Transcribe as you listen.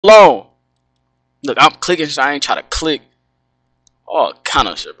Hold on. Look, I'm clicking shit. I ain't trying to click all kind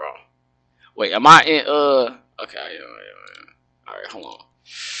of shit, bro. Wait, am I in okay, yeah. Alright,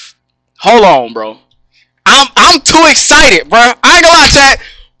 hold on, bro. I'm too excited, bro. I ain't gonna lie, chat.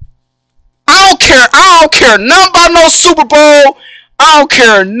 I don't care nothing about no Super Bowl. I don't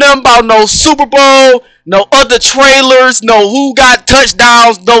care nothing about no Super Bowl, no other trailers, no who got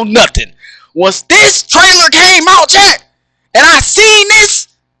touchdowns, no nothing. Once this trailer came out, chat, and I seen this,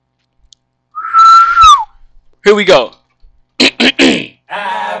 here we go.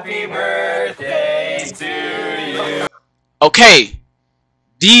 Happy birthday to you. Okay,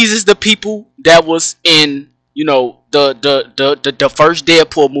 these is the people that was in, you know, the first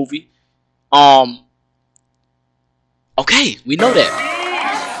Deadpool movie. Okay, we know that,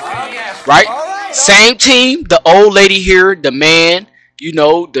 right? Same team, the old lady here, the man, you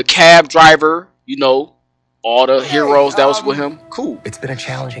know, the cab driver, you know, all the heroes that was with him. Cool. It's been a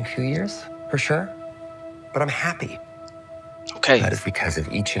challenging few years, for sure, but I'm happy. Okay. That is because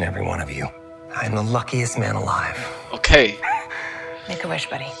of each and every one of you. I'm the luckiest man alive. Okay. Make a wish,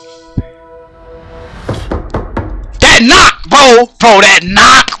 buddy. That knock, bro, that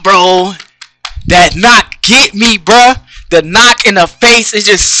knock, bro. That knock get me, bro. The knock in the face is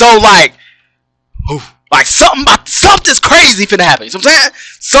just so like, oof, like something's crazy finna happen. You know what I'm saying?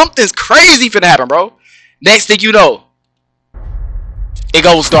 Something's crazy finna happen, bro. Next thing you know, it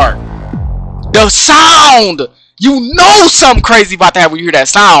goes dark. The sound, you know something crazy about that when you hear that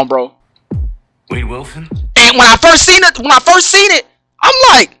sound, bro. Wade Wilson. And when I first seen it, I'm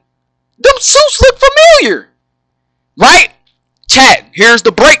like, them suits look familiar, right? Chat, here's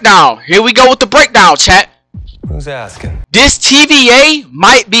the breakdown. Here we go with the breakdown, chat. Who's asking? This TVA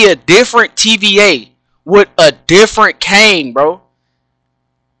might be a different TVA with a different Kang, bro.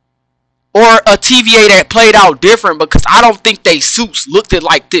 Or a TVA that played out different, because I don't think they suits looked it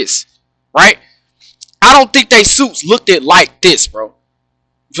like this, right? I don't think they suits looked it like this, bro. You know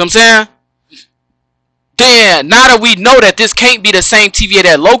what I'm saying? Then, now that we know that this can't be the same TVA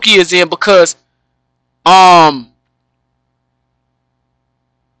that Loki is in, because,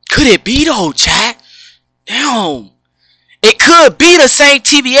 could it be though, chat? Damn. It could be the same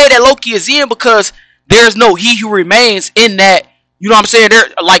TVA that Loki is in, because there's no He Who Remains in that. You know what I'm saying? There,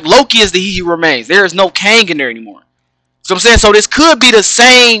 like, Loki is the He Who Remains. There is no Kang in there anymore. So I'm saying, so this could be the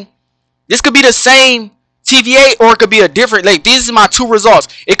same. This could be the same TVA, or it could be a different. Like, these are my two results.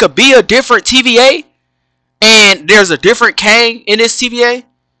 It could be a different TVA, and there's a different Kang in this TVA.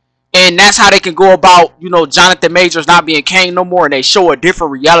 And that's how they can go about, you know, Jonathan Majors not being Kang no more. And they show a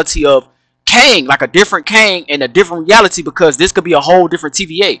different reality of Kang, like a different Kang and a different reality, because this could be a whole different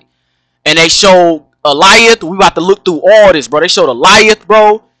TVA. And they show Eliath. We about to look through all this, bro. They showed Eliath,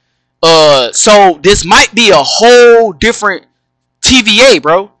 bro. So this might be a whole different TVA,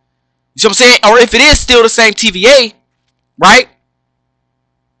 bro. You see what I'm saying? Or if it is still the same TVA, right?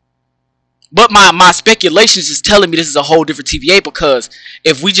 But my speculations is telling me this is a whole different TVA, because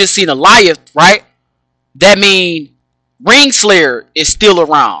if we just seen Eliath, right, that means Ringslayer is still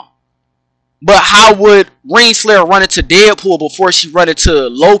around. But how would Ringslayer run into Deadpool before she run into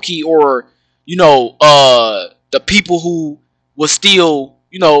Loki, or, you know, the people who was still,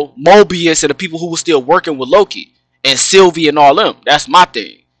 you know, Mobius, and the people who were still working with Loki, and Sylvie and all them? That's my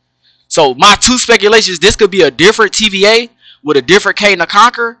thing. So my two speculations, this could be a different TVA with a different Kang the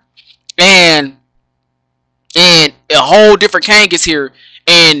Conqueror. And a whole different Kang is here,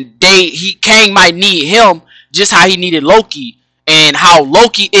 and Kang might need him just how he needed Loki, and how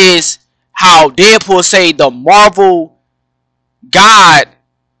Loki is how Deadpool say the Marvel God,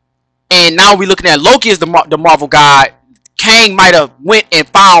 and now we looking at Loki as the Marvel God. Kang might have went and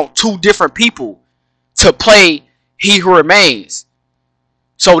found two different people to play He Who Remains.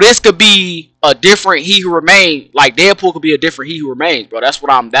 So this could be a different He Who Remains. Like, Deadpool could be a different He Who Remains, bro. That's what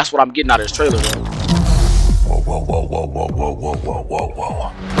I'm getting out of this trailer, bro.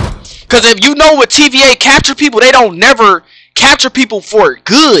 Whoa. Because if you know what TVA capture people, they don't never capture people for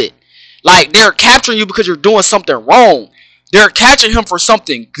good. Like, they're capturing you because you're doing something wrong. They're catching him for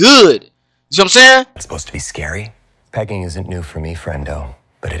something good. You know what I'm saying? It's supposed to be scary. Pegging isn't new for me, friendo,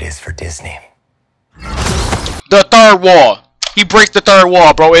 but it is for Disney. The third wall. He breaks the third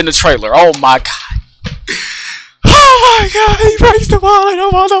wall, bro, in the trailer. Oh my god. Oh my god, he breaks the wall in the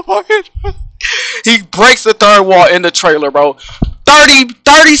motherfucker. He breaks the third wall in the trailer, bro.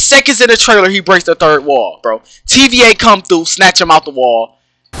 30 seconds in the trailer, he breaks the third wall, bro. TVA come through, snatch him out the wall.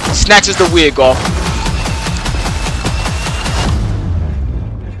 Snatches the wig off.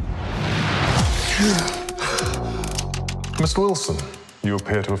 Mr. Wilson, you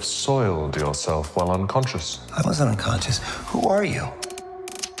appear to have soiled yourself while unconscious. I wasn't unconscious. Who are you?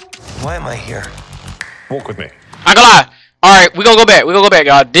 Why am I here? Walk with me. I ain't gonna lie. Alright, we gonna go back. We gonna go back,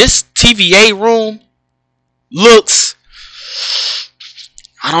 y'all. This TVA room looks,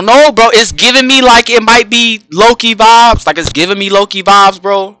 I don't know, bro. It's giving me like it might be Loki vibes. Like it's giving me Loki vibes,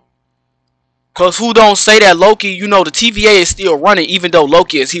 bro. Cause who don't say that Loki, you know, the TVA is still running even though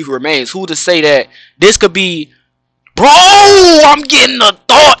Loki is he who remains. Who to say that this could be, bro, I'm getting a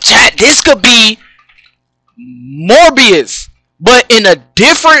thought, chat. This could be Morbius, but in a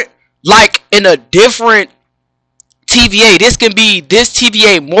different, like in a different TVA. This can be this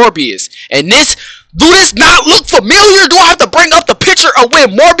TVA Morbius. And this, do this not look familiar? Do I have to bring up the picture of when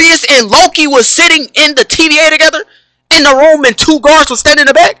Morbius and Loki was sitting in the TVA together in the room and two guards were standing in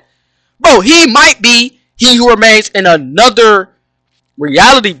the back? Bro, he might be he who remains in another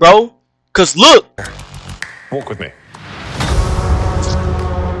reality, bro. Cause look, Walk with me.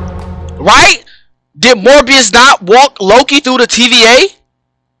 right? Did Morbius not walk Loki through the TVA?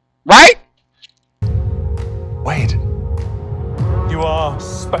 Right? Wait. You are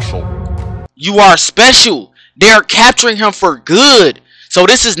special. You are special. They're capturing him for good. So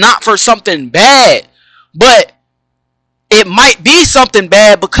this is not for something bad. But it might be something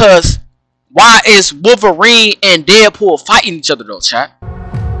bad because why is Wolverine and Deadpool fighting each other though, chat?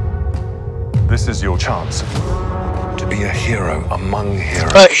 This is your chance. To be a hero among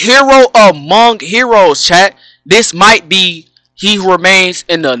heroes. A hero among heroes, chat. This might be he who remains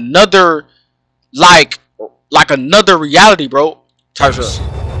in another, like another reality, bro.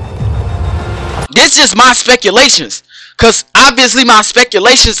 This is my speculations. Cause obviously my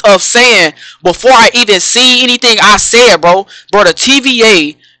speculations of saying before I even see anything I said, bro, the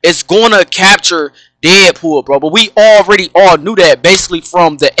TVA is gonna capture Deadpool, bro. But we already all knew that basically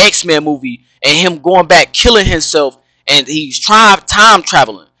from the X-Men movie and him going back killing himself and he's trying time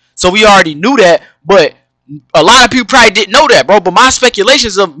traveling. So we already knew that, but a lot of people probably didn't know that, bro. But my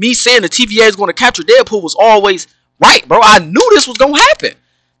speculations of me saying the TVA is going to capture Deadpool was always right, bro. I knew this was going to happen.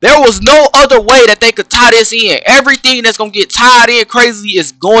 There was no other way that they could tie this in. Everything that's going to get tied in crazy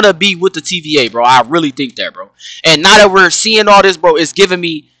is going to be with the TVA, bro. I really think that, bro. And now that we're seeing all this, bro, it's giving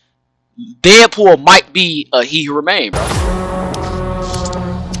me Deadpool might be a he who remains, bro.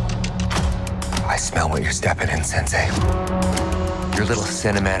 I smell what you're stepping in, Sensei. Your little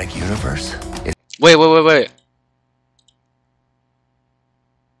cinematic universe is... Wait.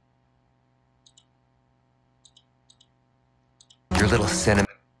 Your little cinematic...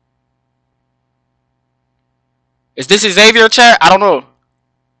 Is this Xavier, chat? I don't know.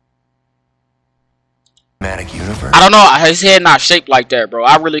 universe. I don't know. His head not shaped like that, bro.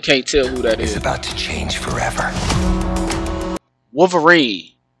 I really can't tell who that is. It's about to change forever. Wolverine.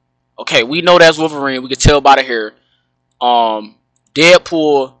 Okay, we know that's Wolverine. We can tell by the hair.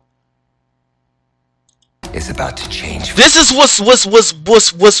 Deadpool. It's about to change. This is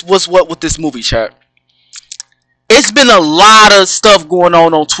what with this movie, chat. It's been a lot of stuff going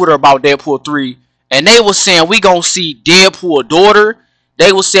on Twitter about Deadpool 3, and they were saying we gonna see Deadpool daughter.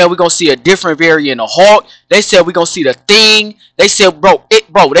 They were saying we gonna see a different variant of Hulk. They said we gonna see the Thing. They said,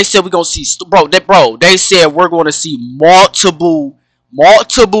 They said we gonna see, They said we're gonna see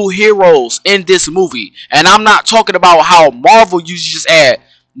multiple heroes in this movie, and I'm not talking about how Marvel usually just add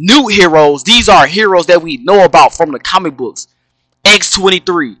new heroes. These are heroes that we know about from the comic books.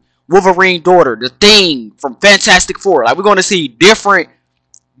 X-23, Wolverine daughter, the Thing from Fantastic Four. Like, we're gonna see different,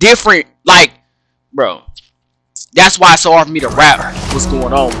 like, bro. That's why it's so hard for me to rap what's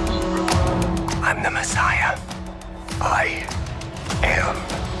going on with me, bro. I'm the Messiah. I am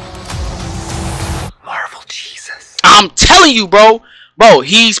Marvel Jesus. I'm telling you, bro. Bro,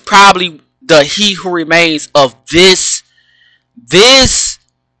 he's probably the He Who Remains of this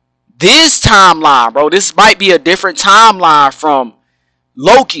timeline, bro. This might be a different timeline from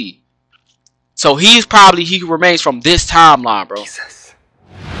Loki. So he's probably He Who Remains from this timeline, bro. Jesus.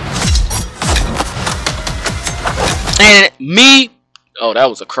 And me, oh, that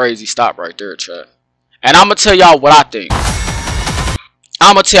was a crazy stop right there, chat. And I'm gonna tell y'all what I think.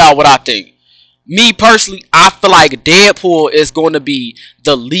 Me personally, I feel like Deadpool is going to be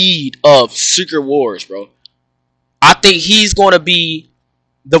the lead of Secret Wars, bro. I think he's going to be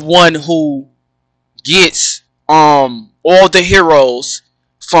the one who gets all the heroes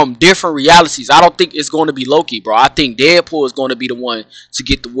from different realities. I don't think it's going to be Loki, bro. I think Deadpool is going to be the one to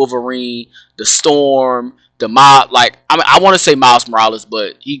get the Wolverine, the Storm, the I want to say Miles Morales,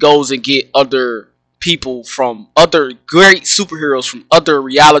 but he goes and get other people from other great superheroes from other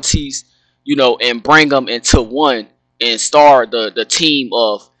realities, you know, and bring them into one and start the team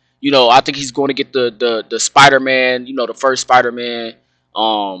of, you know, I think he's going to get the Spider-Man, you know, the first Spider-Man.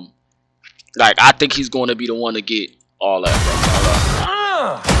 Like, I think he's going to be the one to get all that,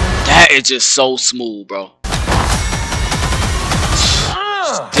 bro. That is just so smooth, bro.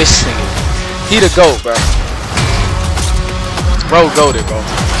 This nigga, he the GOAT, bro. Bro, goated, bro.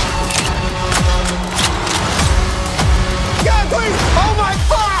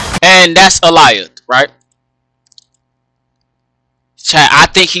 And that's Eliath, right? Chat, I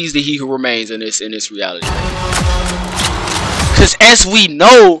think he's the He Who Remains in this reality. Cause as we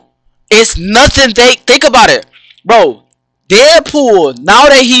know, it's nothing they think about it. Bro, Deadpool, now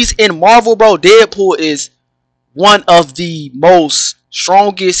that he's in Marvel, bro, Deadpool is one of the most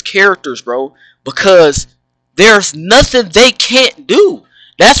strongest characters, bro. Because there's nothing they can't do.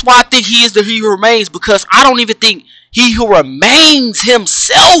 That's why I think he is the He Who Remains. Because I don't even think He Who Remains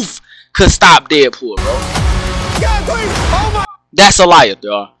himself could stop Deadpool, bro. That's Eliath,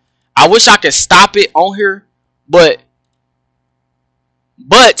 dog. I wish I could stop it on here, but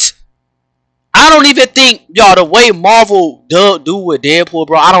I don't even think, y'all, the way Marvel do with Deadpool,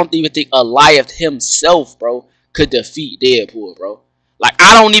 bro, I don't even think Eliath himself, bro, could defeat Deadpool, bro. Like,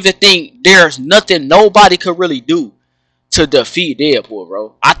 I don't even think there's nothing nobody could really do to defeat Deadpool,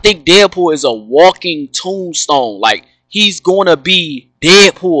 bro. I think Deadpool is a walking tombstone. Like, he's gonna be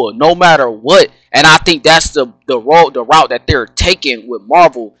Deadpool no matter what. And I think that's the route that they're taking with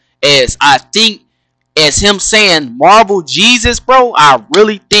Marvel. As I think, as him saying Marvel Jesus, bro, I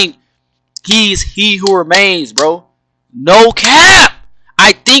really think he's He Who Remains, bro. No cap.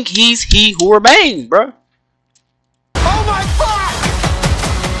 I think he's He Who Remains, bro. Oh my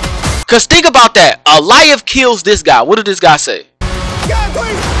fuck! Cause think about that. Eliath kills this guy. What did this guy say? God,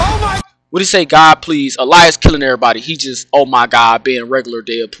 please! Oh my! What did he say? God, please. Eliath's killing everybody. He just, oh my God, being regular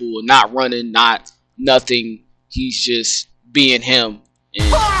Deadpool, not running, not nothing. He's just being him. And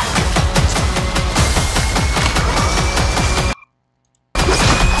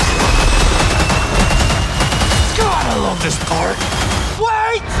God, I love this part.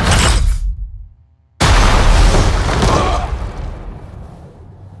 Wait!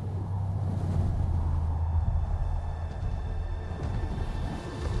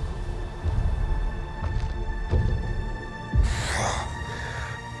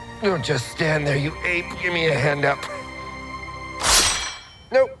 Don't just stand there, you ape. Give me a hand up.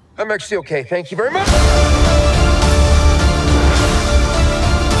 Nope, I'm actually okay. Thank you very much.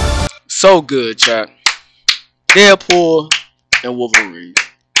 so good, chat. Deadpool and Wolverine.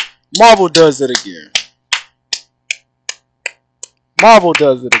 Marvel does it again. Marvel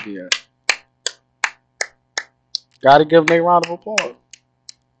does it again. Gotta give them a round of applause.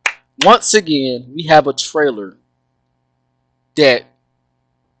 Once again, we have a trailer that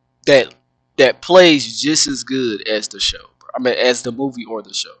plays just as good as the show. I mean, as the movie or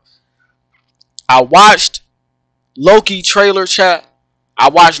the show. I watched Loki trailer, chat. I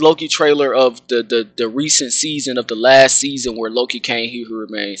watched Loki trailer of the recent season of the last season where Loki came, He Who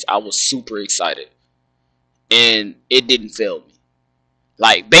Remains. I was super excited. And it didn't fail me.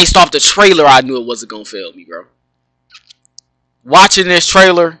 Like, based off the trailer, I knew it wasn't going to fail me, bro. Watching this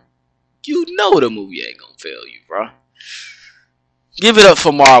trailer, you know the movie ain't going to fail you, bro. Give it up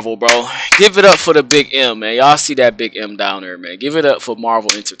for Marvel, bro. Give it up for the big M, man. Y'all see that big M down there, man. Give it up for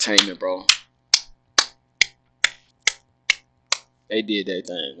Marvel Entertainment, bro. They did their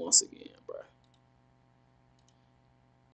thing once again, bro.